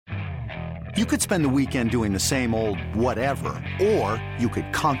You could spend the weekend doing the same old whatever, or you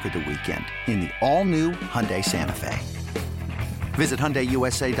could conquer the weekend in the all-new Hyundai Santa Fe. Visit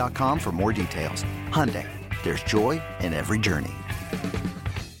HyundaiUSA.com for more details. Hyundai, there's joy in every journey.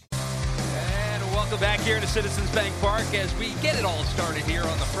 And welcome back here to Citizens Bank Park as we get it all started here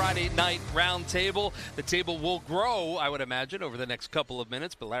on the Friday night roundtable. The table will grow, I would imagine, over the next couple of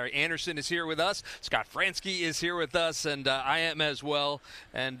minutes. But Larry Anderson is here with us. Scott Fransky is here with us, and I am as well.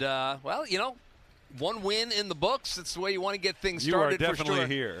 And, well, you know, one win in the books. That's the way you want to get things started. You are definitely for sure.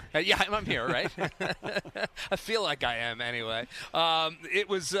 here. Yeah, I'm here, right? I feel like I am anyway. It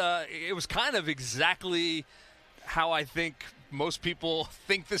was kind of exactly how I think most people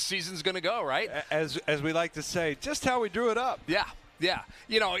think this season's going to go, right? As we like to say, just how we drew it up. Yeah. Yeah.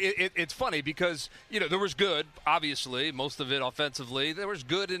 You know, it's funny because, you know, there was good, obviously, most of it offensively. There was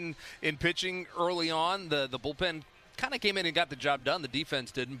good in pitching early on. The bullpen kind of came in and got the job done. The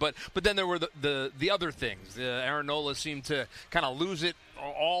defense didn't. But then there were the other things. Aaron Nola seemed to kind of lose it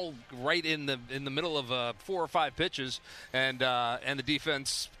all right in the middle of 4 or 5 pitches, and the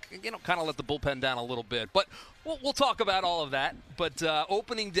defense, you know, kind of let the bullpen down a little bit. But we'll talk about all of that. But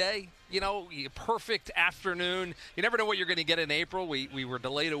opening day, you know, perfect afternoon. You never know what you're going to get in April. We were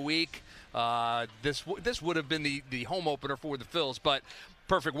delayed a week. This would have been the home opener for the Phils, but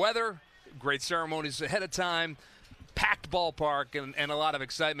perfect weather, great ceremonies ahead of time, packed ballpark, and a lot of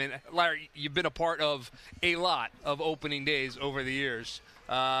excitement. Larry, you've been a part of a lot of opening days over the years.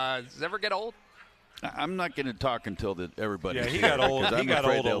 Does it ever get old? I'm not going to talk until everybody. Yeah, he got old. He got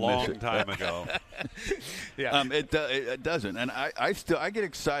old a long time ago. Yeah, it doesn't, and I get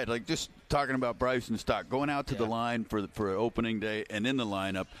excited. Like just talking about Bryson Stott going out to the line for opening day and in the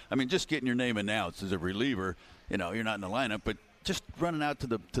lineup. I mean, just getting your name announced as a reliever. You know, you're not in the lineup, but just running out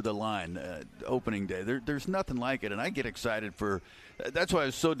to the line opening day. There's nothing like it, and I get excited for. That's why I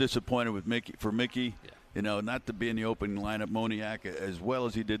was so disappointed with Mickey. Yeah. You know, not to be in the opening lineup, Moniak, as well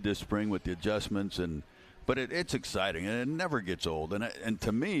as he did this spring with the adjustments, but it's exciting and it never gets old. And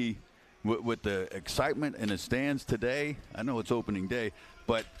to me, with the excitement in the stands today, I know it's opening day,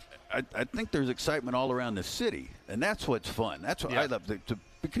 but I think there's excitement all around the city, and that's what's fun. That's what I love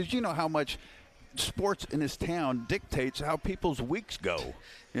because you know how much sports in this town dictates how people's weeks go.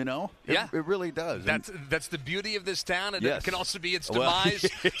 You know, it really does. That's the beauty of this town, and yes. it can also be its demise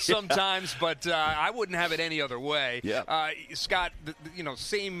sometimes. But I wouldn't have it any other way. Yeah. Scott, you know,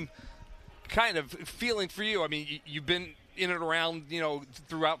 same kind of feeling for you. I mean, you've been in and around, you know,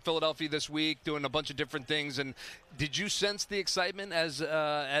 throughout Philadelphia this week, doing a bunch of different things. And did you sense the excitement as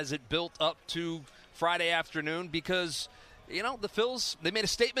it built up to Friday afternoon? Because you know, the Phils, they made a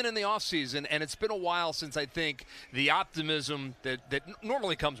statement in the offseason, and it's been a while since I think the optimism that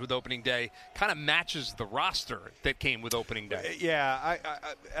normally comes with opening day kind of matches the roster that came with opening day. Yeah, I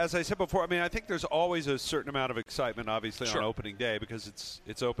as I said before, I mean, I think there's always a certain amount of excitement, obviously, Sure. on opening day because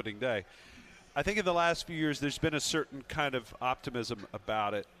it's opening day. I think in the last few years there's been a certain kind of optimism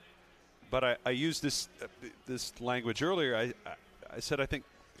about it, but I used this language earlier. I said I think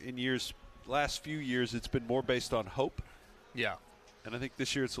in last few years it's been more based on hope. Yeah. And I think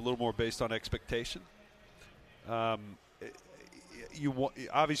this year it's a little more based on expectation.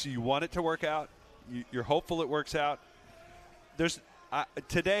 Obviously you want it to work out. You're hopeful it works out.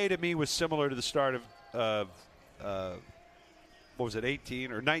 Today to me was similar to the start of what was it,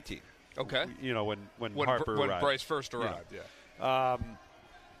 18 or 19? Okay. You know, when Harper when arrived. Bryce first arrived. Yeah. I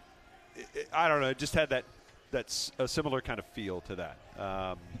don't know. It just had that's a similar kind of feel to that.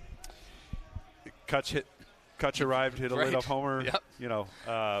 Kutch arrived, hit a Right. leadoff homer. Yep.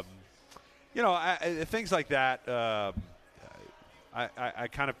 Things like that. I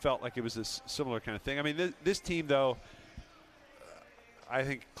kind of felt like it was this similar kind of thing. I mean, this team, though, I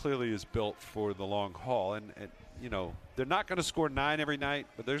think clearly is built for the long haul. And you know, they're not going to score 9 every night,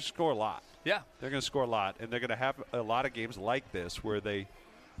 but they're going to score a lot. Yeah. They're going to score a lot, and they're going to have a lot of games like this where they,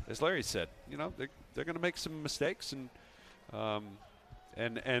 as Larry said, you know, they're going to make some mistakes, and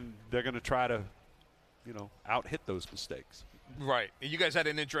they're going to try to, you know, out-hit those mistakes. Right. You guys had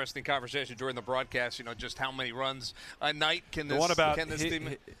an interesting conversation during the broadcast, you know, just how many runs a night can this, the one about can this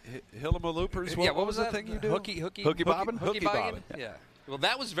team... Hillama-loopers? What was that the thing you do? Hooky bobbin? Hooky bobbin? Yeah. Well,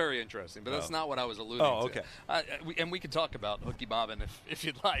 that was very interesting, but that's not what I was alluding to. Oh, okay. And we can talk about hooky bobbin if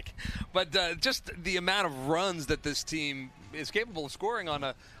you'd like. But just the amount of runs that this team is capable of scoring on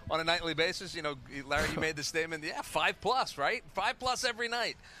a nightly basis. You know, Larry, you made the statement, 5+, right? 5+ every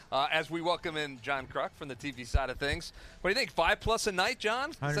night. As we welcome in John Kruk from the TV side of things. What do you think, 5+ a night,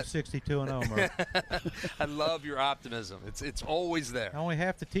 John? 162-0, Mark. I love your optimism. It's always there. Only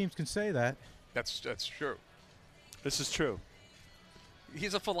half the teams can say that. That's true. This is true.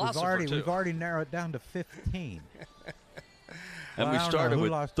 He's a philosopher, too. We've already narrowed it down to 15. And we started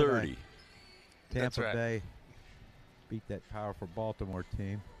with 30. Tampa right. Bay beat that powerful Baltimore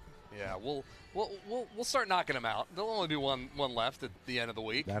team. Yeah, we'll start knocking them out. There'll only be one left at the end of the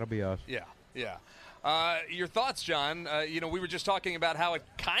week. That'll be us. Yeah. Your thoughts, John? We were just talking about how it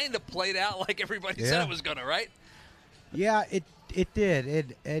kind of played out like everybody said it was going to, right? Yeah, it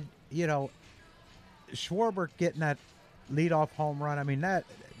did. Schwarber getting that leadoff home run. I mean,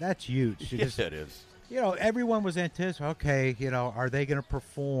 that's huge. Yes, it is. Everyone was anticipating, okay, are they going to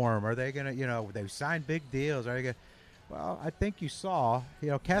perform? Are they going to, they've signed big deals. Are they going to? Well, I think you saw,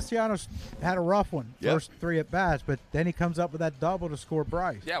 Castellanos had a rough one, first 3 at-bats, but then he comes up with that double to score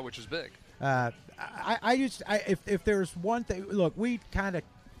Bryce. Yeah, which is big. If there's one thing, look, we kind of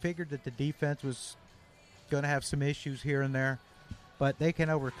figured that the defense was going to have some issues here and there, but they can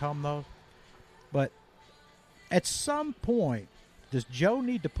overcome those. But at some point, does Joe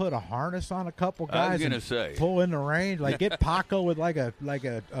need to put a harness on a couple guys and pull in the range, like get Paco with like a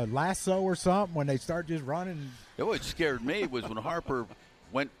lasso or something when they start just running? What scared me was when Harper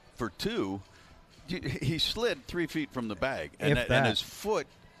went for 2, he slid 3 feet from the bag, and his foot.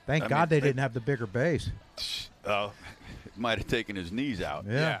 Thank God they didn't have the bigger base. Might have taken his knees out.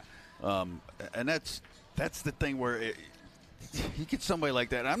 Yeah. And that's the thing where you get somebody like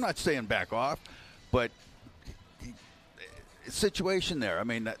that. I'm not saying back off, but situation there. I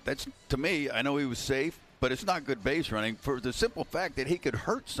mean, that's to me. I know he was safe, but it's not good base running for the simple fact that he could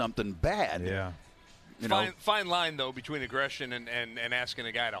hurt something bad. Yeah. Fine line, though, between aggression and asking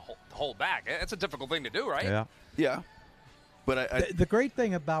a guy to hold back. That's a difficult thing to do, right? Yeah. Yeah. But the great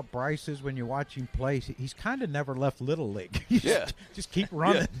thing about Bryce is when you watch him play, he's kind of never left Little League. Just keep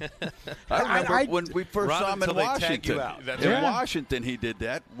running. Yeah. I remember when we first saw him in Washington. In Washington, he did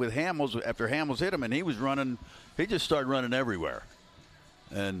that with Hamels after Hamels hit him, and he was running. He just started running everywhere.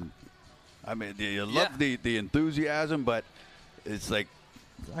 And, I mean, you love the enthusiasm, but it's like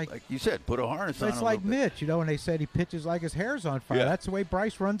you said, put a harness on him. It's like Mitch, when they said he pitches like his hair's on fire. Yeah. That's the way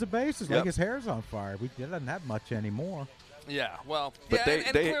Bryce runs the bases, like his hair's on fire. He doesn't have much anymore. Yeah, well, but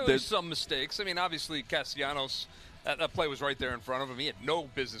clearly some mistakes. I mean, obviously, Castellanos, that play was right there in front of him. He had no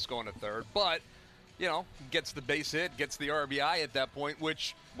business going to third, but, gets the base hit, gets the RBI at that point,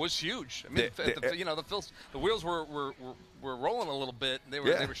 which was huge. I mean, the wheels were rolling a little bit. They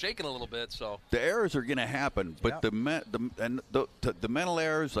were shaking a little bit. So the errors are going to happen, but the mental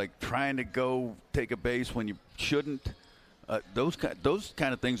errors, like trying to go take a base when you shouldn't. Those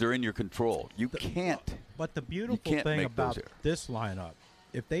kind of things are in your control. You can't. But the beautiful thing about this lineup,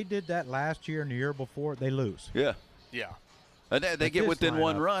 if they did that last year and the year before, they lose. Yeah. Yeah. And they get within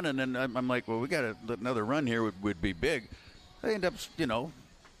one run, and then I'm like, well, we got another run here would be big. They end up,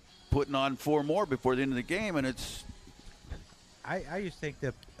 putting on 4 more before the end of the game, and it's. I just think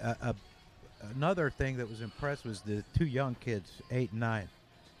that another thing that was impressive was the 2 young kids, 8 and 9.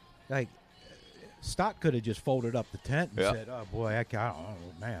 Like. Stott could have just folded up the tent and said, "Oh boy, I can't. Oh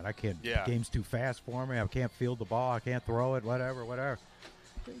man, I can't. The game's too fast for me. I can't field the ball. I can't throw it. Whatever."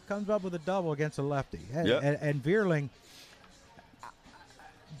 He comes up with a double against a lefty, and Vierling.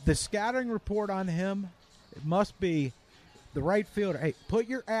 The scouting report on him, it must be the right fielder. Hey, put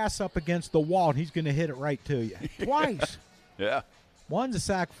your ass up against the wall, and he's going to hit it right to you twice. Yeah. One's a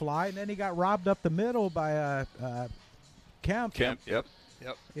sac fly, and then he got robbed up the middle by Kemp. Yep.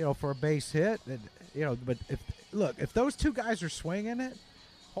 For a base hit, but if those 2 guys are swinging it,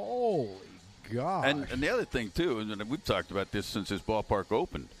 holy God! And the other thing too, and we've talked about this since this ballpark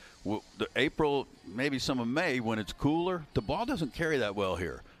opened. The April, maybe some of May, when it's cooler, the ball doesn't carry that well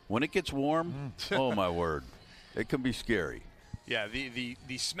here. When it gets warm, oh my word, it can be scary. Yeah, the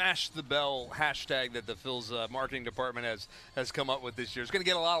smash the bell hashtag that the Phil's marketing department has come up with this year is going to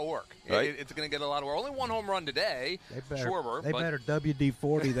get a lot of work. Right? It's going to get a lot of work. Only 1 home run today, Schwarber. They better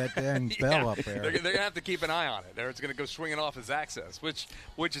WD-40 that dang bell up there. They're going to have to keep an eye on it, or it's going to go swinging off his access, which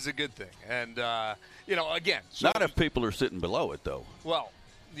is a good thing. And again, not if people are sitting below it though. Well,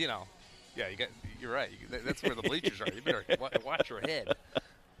 you're right. That's where the bleachers are. You better watch your head.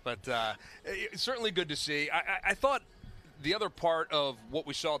 But certainly good to see. I thought. The other part of what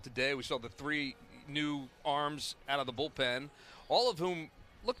we saw today, we saw the 3 new arms out of the bullpen, all of whom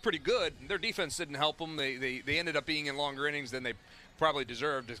looked pretty good. Their defense didn't help them. They ended up being in longer innings than they probably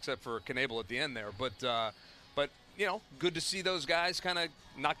deserved, except for Knebel at the end there. But good to see those guys kind of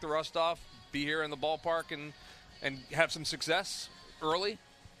knock the rust off, be here in the ballpark, and have some success early.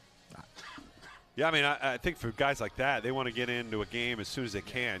 Yeah, I mean, I think for guys like that, they want to get into a game as soon as they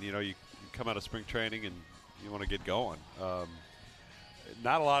can. You come out of spring training and you want to get going.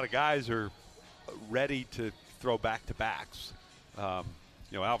 Not a lot of guys are ready to throw back-to-backs.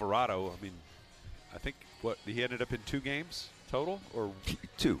 Alvarado, I mean, I think he ended up in 2 games total or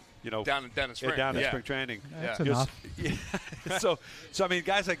 2. Down in spring. Down in spring training. That's He was- enough. so I mean,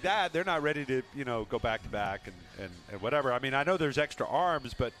 guys like that, they're not ready to go back to back and whatever. I mean, I know there's extra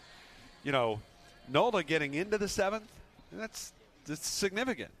arms, but Nola getting into the 7th, that's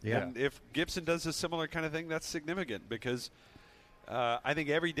significant. Yeah. And if Gibson does a similar kind of thing, that's significant because I think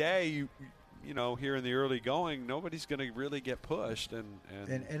every day here in the early going, nobody's going to really get pushed, and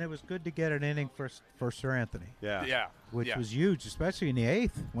And it was good to get an inning for Sir Anthony. Yeah. Which Yeah. was huge, especially in the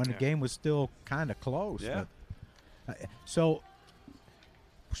 8th when the Yeah. game was still kind of close. Yeah. But, so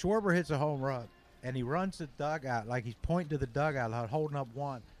Schwarber hits a home run, and he runs the dugout like he's pointing to the dugout, holding up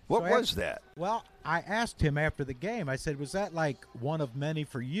one. What So was that? Well, I asked him after the game. I said, was that like one of many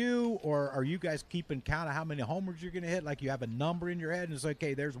for you, or are you guys keeping count of how many homers you're going to hit? Like you have a number in your head, and it's like,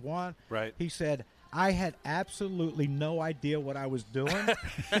 okay, there's one. Right. He said, I had absolutely no idea what I was doing.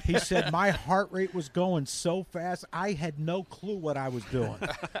 He said, my heart rate was going so fast, I had no clue what I was doing.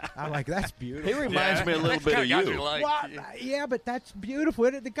 I'm like, that's beautiful. He reminds me a little That's bit kinda of guys you. we like. Well, yeah, but that's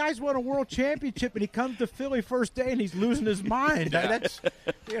beautiful. The guy's won a world championship, and he comes to Philly first day, and he's losing his mind. That's,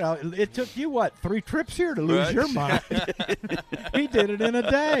 it took you, 3 trips here to lose Right. your mind. He did it in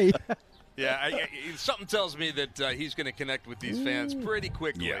a day. Yeah, something tells me that he's going to connect with these fans pretty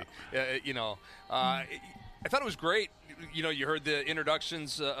quickly. Yeah. I thought it was great. You heard the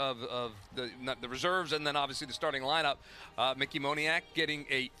introductions of the reserves and then obviously the starting lineup. Mickey Moniak getting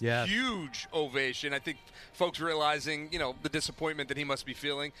a Yes. huge ovation. I think folks realizing, the disappointment that he must be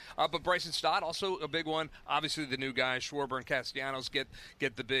feeling. But Bryson Stott, also a big one. Obviously the new guys, Schwarber and Castellanos, get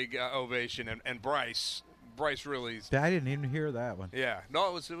the big ovation. And Bryce really I didn't even hear that one. yeah, no,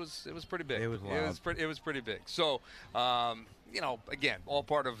 it was pretty big. It was loud. It was pretty big. So, again, all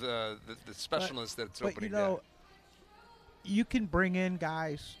part of the specialness that's But opening day. you can bring in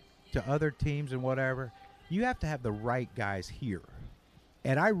guys to other teams and whatever. You have to have the right guys here.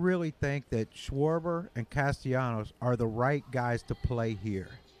 And I really think that Schwarber and Castellanos are the right guys to play here.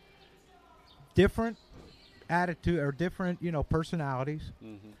 Different attitude or different, personalities.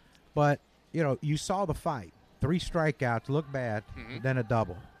 Mm-hmm. But, you saw the fight. 3 strikeouts, look bad, then a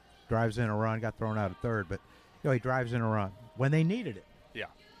double. Drives in a run, got thrown out at third, but he drives in a run when they needed it. Yeah.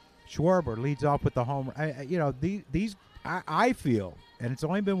 Schwarber leads off with the home. I feel, and it's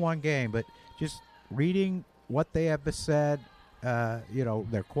only been one game, but just reading what they have said,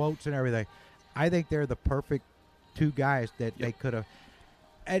 their quotes and everything, I think they're the perfect 2 guys that they could have.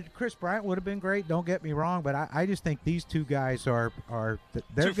 And Chris Bryant would have been great. Don't get me wrong, but I just think these 2 guys are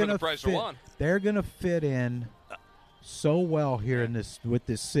they're 2 for going the to price of 1. They're going to fit in so well here with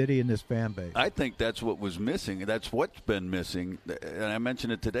this city and this fan base. I think that's what was missing. That's what's been missing. And I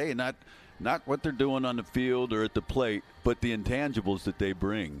mentioned it today, not what they're doing on the field or at the plate, but the intangibles that they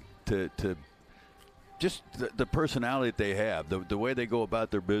bring to just the personality that they have, the way they go about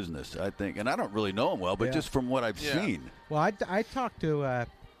their business, I think. And I don't really know them well, but just from what I've seen. Well, I talked to, a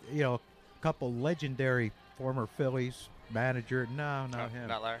couple legendary former Phillies manager. No, not him.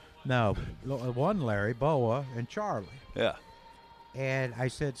 Not Larry. No, one Larry, Boa, and Charlie. Yeah. And I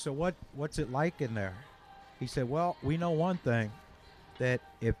said, so what's it like in there? He said, well, we know one thing, that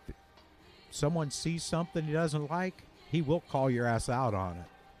if someone sees something he doesn't like, he will call your ass out on it.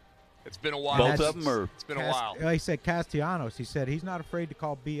 It's been a while. Both of them, or It's been a while. He said Castellanos. He said he's not afraid to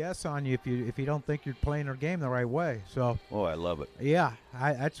call BS on you if you don't think you're playing your game the right way. So, oh, I love it. yeah,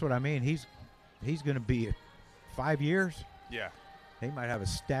 that's what I mean. He's going to be 5 years. Yeah. They might have a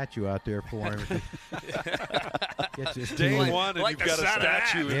statue out there for him. Gets his Day team. one, and like you've the got a sound of that.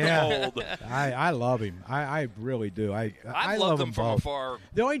 statue in Yeah. the mold. I love him. I really do. I I've love loved them him from both. afar.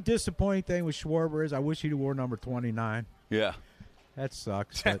 The only disappointing thing with Schwarber is I wish he'd wore number 29. Yeah. That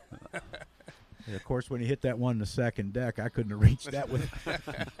sucks. But and of course, when he hit that one in the second deck, I couldn't have reached that with a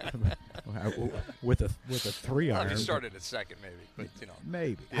 3 Well, iron. if you started at second, maybe, but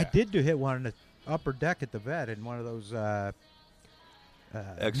Maybe. Yeah. I did hit one in the upper deck at the vet in one of those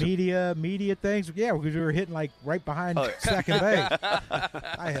media things. Yeah, because we were hitting like right behind second base.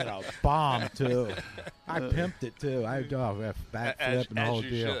 I hit a bomb too. I pimped it too. I backflip and the whole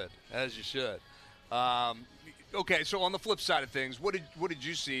deal. As you should. Okay, so on the flip side of things, what did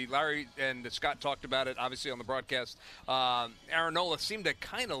you see? Larry and Scott talked about it, obviously, on the broadcast. Aaron Nola seemed to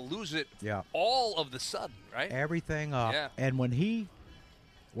kind of lose it all of the sudden, right? Everything up. Yeah. And when he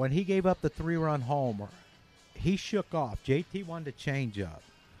gave up the 3-run homer, he shook off. JT wanted to change up.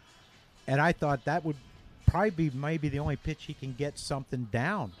 And I thought that would probably be maybe the only pitch he can get something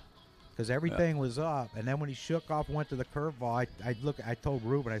down because everything was up. And then when he shook off and went to the curveball, I told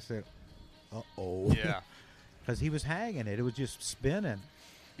Ruben, I said, uh-oh. Yeah. Because he was hanging it. It was just spinning.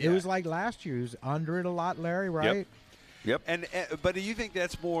 It was like last year. He was under it a lot, Larry, right? Yep. But do you think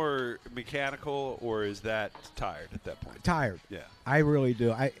that's more mechanical, or is that tired at that point? Tired. Yeah. I really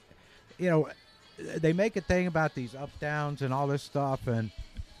do. They make a thing about these up downs and all this stuff, and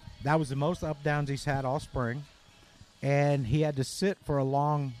that was the most up downs he's had all spring. And he had to sit for a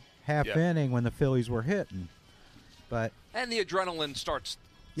long half inning when the Phillies were hitting. And the adrenaline starts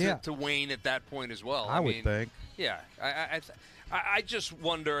to wane at that point as well. I would think. Yeah. I just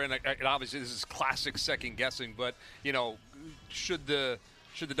wonder, and obviously this is classic second guessing, but should the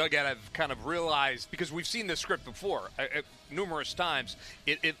dugout have kind of realized, because we've seen this script before numerous times.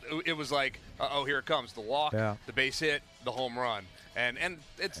 It was like, here it comes, the walk, the base hit, the home run, and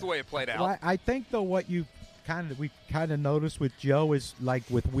it's the way it played out. Well, I think though what we kind of noticed with Joe is like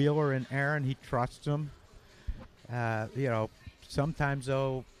with Wheeler and Aaron, he trusts them. Sometimes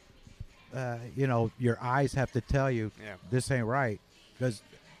though. Your eyes have to tell you this ain't right. Because,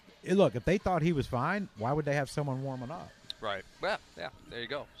 look, if they thought he was fine, why would they have someone warming up? Right. Well, yeah, there you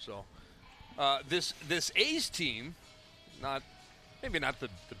go. So this A's team, maybe not the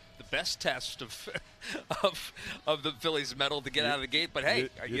best test of the Phillies' mettle to get out of the gate, but hey,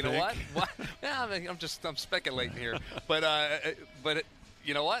 you know what? Yeah, I'm speculating here, but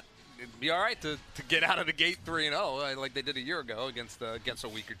you know what? It'd be all right to get out of the gate 3-0 like they did a year ago against a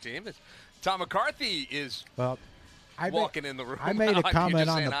weaker team. Tom McCarthy is walking in the room. I made a comment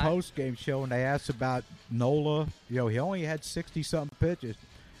on the post-game show when they asked about Nola. He only had 60-something pitches.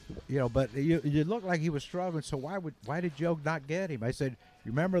 But it looked like he was struggling. So why did Joe not get him? I said,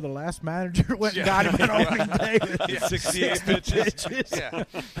 you remember the last manager went and got him in opening day with 68 pitches. Yeah.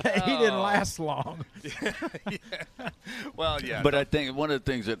 He didn't last long. Well, yeah. But I think one of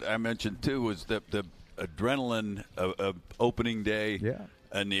the things that I mentioned too was the adrenaline of opening day. Yeah.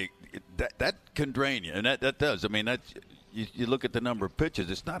 And that can drain you, and that does. I mean, you look at the number of pitches.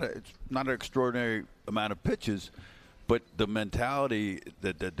 It's not an extraordinary amount of pitches. But the mentality,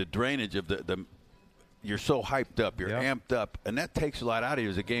 the drainage of the you're so hyped up, you're amped up, and that takes a lot out of you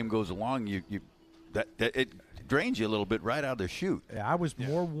as the game goes along. It drains you a little bit right out of the chute. Yeah, I was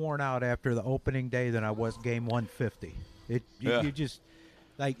more worn out after the opening day than I was game 150. You just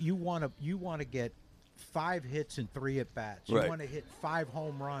you want to get 5 hits and 3 at bats. You want to hit 5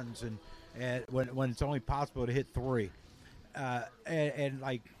 home runs and when it's only possible to hit 3,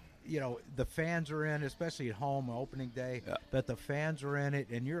 the fans are in, especially at home opening day. Yeah. But the fans are in it,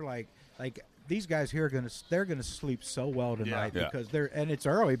 and you're like these guys here they're gonna sleep so well tonight because it's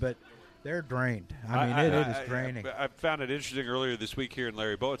early, but they're drained. I mean, it is draining. I found it interesting earlier this week hearing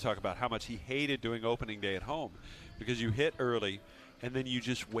Larry Bowa talk about how much he hated doing opening day at home because you hit early. And then you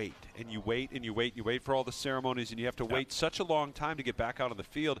just wait, and you wait, and you wait. You wait for all the ceremonies, and you have to wait such a long time to get back out on the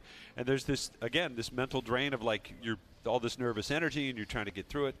field. And there's this mental drain of you're all this nervous energy, and you're trying to get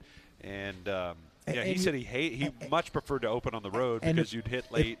through it. And he said he much preferred to open on the road because you'd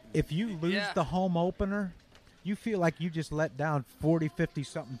hit late. If you lose the home opener, you feel like you just let down 40,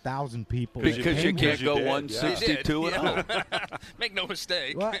 50-something thousand people. Because you can't go 162 at home. Make no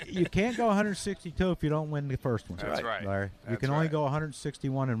mistake. Well, you can't go 162 if you don't win the first one. That's right. Larry. You can only go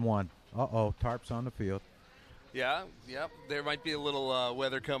 161-1. Tarp's on the field. Yeah, there might be a little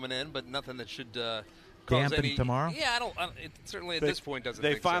weather coming in, but nothing that should cause dampen tomorrow? Yeah, it certainly at this point doesn't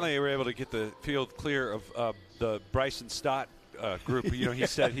They think finally were able to get the field clear of the Bryson Stott group.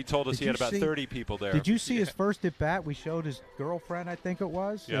 He told us he had about 30 people there. Did you see his first at bat? We showed his girlfriend, I think it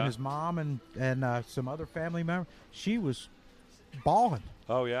was, and his mom and some other family member. She was bawling.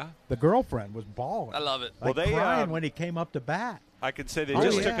 Oh yeah, the girlfriend was bawling. I love it. Crying when he came up to bat. I can say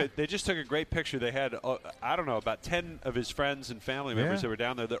they just took a great picture. They had about 10 of his friends and family members that were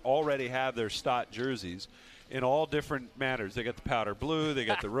down there that already have their Stott jerseys in all different manners. They got the powder blue, they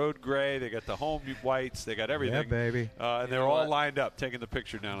got the road gray, they got the home whites, they got everything. Yeah, baby. And they're all lined up taking the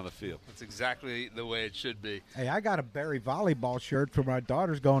picture down on the field. That's exactly the way it should be. Hey, I got a Barry volleyball shirt for my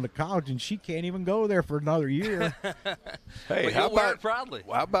daughter's going to college, and she can't even go there for another year. Hey, how about proudly?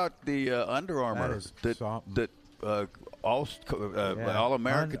 How about the Under Armour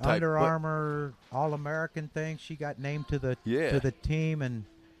All-American type? Under Armour All-American thing. She got named to the team, and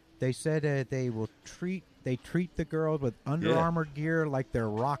they said they treat the girls with Under Armour gear like they're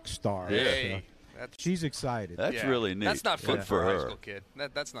rock stars. Yeah. So she's excited. That's really neat. That's not fun for a high school kid.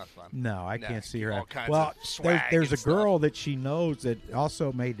 That's not fun. No, I can't see her. All kinds of swag there's a and girl stuff. that she knows that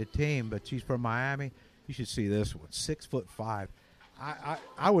also made the team, but she's from Miami. You should see this one, 6'5".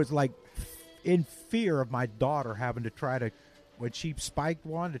 I was like in fear of my daughter having to try to, when she spiked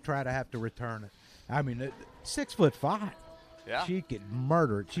one, to try to have to return it. I mean, 6'5". Yeah. She could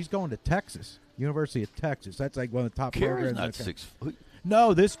murder it. She's going to Texas, University of Texas. That's like one of the top programs. Not 6 foot.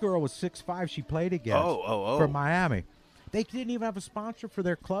 No, this girl was 6'5". She played against Oh. from Miami. They didn't even have a sponsor for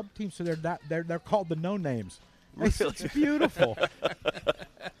their club team, so they're called the No Names. It's beautiful.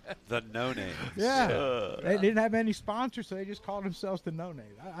 The No Names. Yeah. They didn't have any sponsors, so they just called themselves the No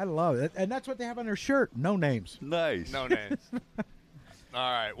Names. I love it. And that's what they have on their shirt, No Names. Nice. No names.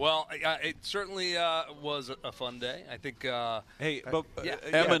 All right. Well, it certainly was a fun day. I think. Hey, but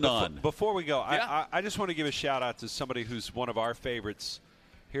Emanon. before we go, Yeah. I just want to give a shout out to somebody who's one of our favorites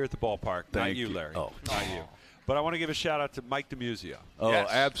here at the ballpark. Not Thank you, you. Larry. Oh. Not you. But I want to give a shout out to Mike DiMuzio. Oh, Yes.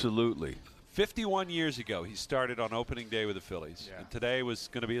 absolutely. 51 years ago, he started on opening day with the Phillies, Yeah. and today was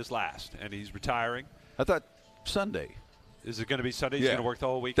going to be his last, and he's retiring. I thought Sunday. Is it going to be Sunday? He's going to work the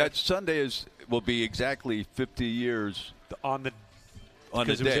whole weekend? That Sunday will be exactly 50 years on the on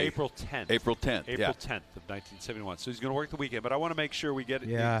because the it was day. April 10th. April 10th. April yeah. 10th of 1971. So he's going to work the weekend, but I want to make sure we get in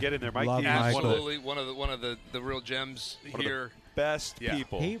there. Mike love D is Mike. absolutely one of the real gems one of here. the best Yeah.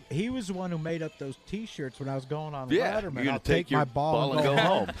 people. He was the one who made up those T-shirts when I was going on Yeah, Letterman. you're going I'll to take your my ball and go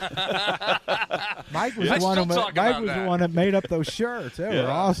home. Mike was I the one still who talk Mike about was the that. one that made up those shirts. They were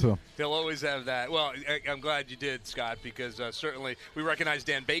awesome. They'll always have that. Well, I'm glad you did, Scott, because certainly we recognize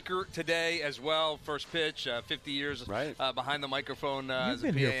Dan Baker today as well. First pitch, 50 years Right. Behind the microphone You've as a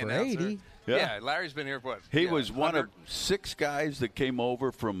been PA here for announcer. 80. Yeah, Larry's been here for what? He Yeah, was one 100? of 6 guys that came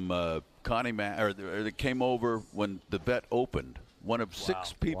over from Connie or that came over when the vet opened. One of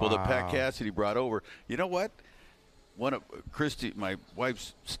 6 people that Pat Cassidy brought over. You know what? One of Christy, my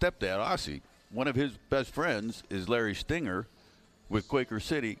wife's stepdad, Ossie, one of his best friends is Larry Stinger with Quaker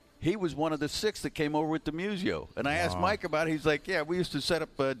City. He was one of the 6 that came over with DiMuzio. And I asked Mike about it. He's like, yeah, we used to set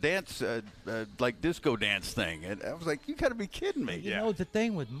up a dance, like disco dance thing. And I was like, you got to be kidding me. You know the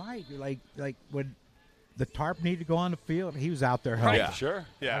thing with Mike, like when the tarp needed to go on the field, he was out there helping. Yeah, sure.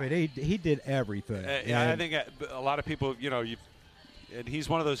 Yeah. I mean, he did everything. I think a lot of people, and he's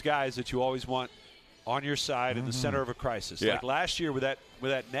one of those guys that you always want on your side in the center of a crisis. Yeah. Like last year with that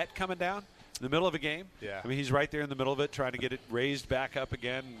net coming down in the middle of a game. Yeah. I mean, he's right there in the middle of it trying to get it raised back up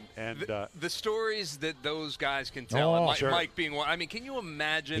again. And The stories that those guys can tell, and Mike being one. I mean, can you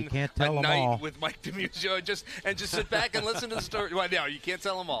imagine You can't a tell 'em night all. with Mike DiMuzio and just sit back and listen to the story? Well, no, you can't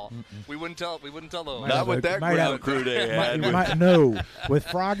tell them all. We wouldn't tell those. Not with that ground crew they had. No, with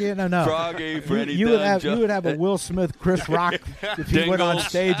Froggy, no. Froggy, Freddie you would Dunn, have you would have a Will Smith, Chris Rock if he went on Dingles.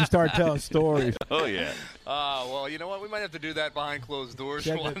 stage and started telling stories. Oh, yeah. Well, you know what? We might have to do that behind closed doors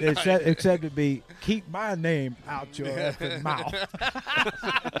one night. Except to be keep my name out your effing mouth.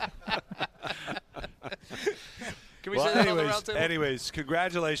 Can we say that on the anyways, round table? anyways,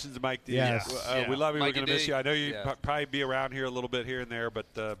 congratulations to Mike D. Yes. We love you. Mikey We're going to miss D. you. I know you Yeah. probably be around here a little bit here and there, but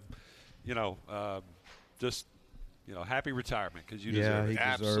just happy retirement because you deserve he it.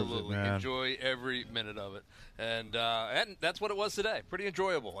 deserves it, Absolutely. man. Enjoy every minute of it. And that's what it was today. Pretty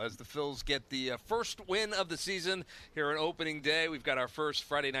enjoyable as the Phils get the first win of the season here on opening day. We've got our first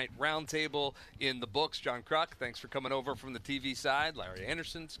Friday night roundtable in the books. John Kruk, thanks for coming over from the TV side. Larry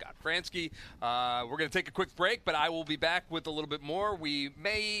Anderson, Scott Fransky. We're going to take a quick break, but I will be back with a little bit more. We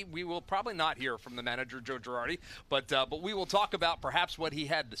will probably not hear from the manager, Joe Girardi, but we will talk about perhaps what he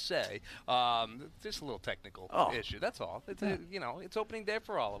had to say. Just a little technical issue. That's all. It's it's opening day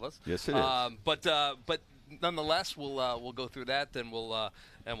for all of us. Yes, it is. But nonetheless, we'll go through that, then we'll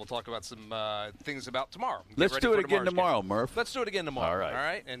talk about some things about tomorrow. Get Let's ready do for it again tomorrow's tomorrow, game. Murph. Let's do it again tomorrow. All right. All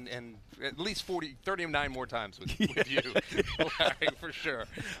right, and at least 39 more times with you, Larry, for sure.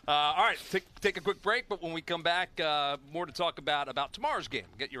 All right, take a quick break, but when we come back, more to talk about tomorrow's game.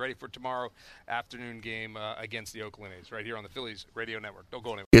 Get you ready for tomorrow afternoon game against the Oakland A's right here on the Phillies Radio Network. Don't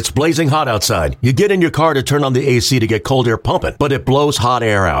go anywhere. It's blazing hot outside. You get in your car to turn on the AC to get cold air pumping, but it blows hot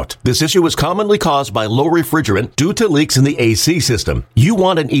air out. This issue is commonly caused by low refrigerant due to leaks in the AC system. You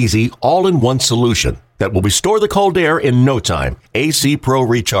want an easy, all-in-one solution that will restore the cold air in no time. AC Pro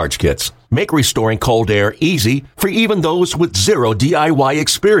Recharge Kits make restoring cold air easy for even those with zero DIY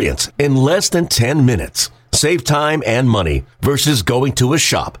experience in less than 10 minutes. Save time and money versus going to a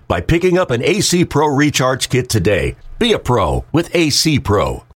shop by picking up an AC Pro Recharge Kit today. Be a pro with AC Pro.